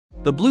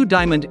The blue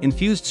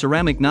diamond-infused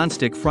ceramic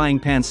nonstick frying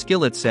pan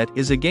skillet set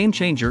is a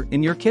game-changer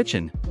in your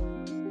kitchen.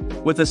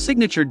 With a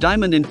signature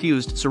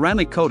diamond-infused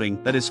ceramic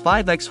coating that is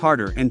 5x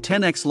harder and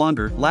 10x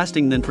longer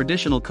lasting than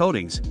traditional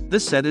coatings,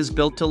 this set is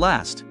built to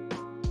last.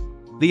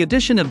 The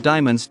addition of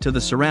diamonds to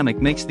the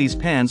ceramic makes these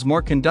pans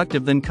more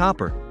conductive than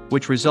copper,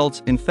 which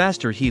results in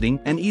faster heating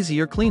and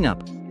easier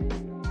cleanup.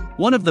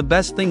 One of the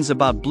best things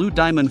about blue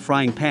diamond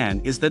frying pan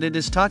is that it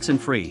is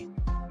toxin-free.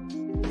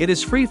 It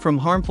is free from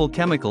harmful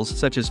chemicals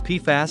such as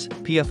PFAS,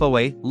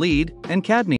 PFOA, lead, and cadmium.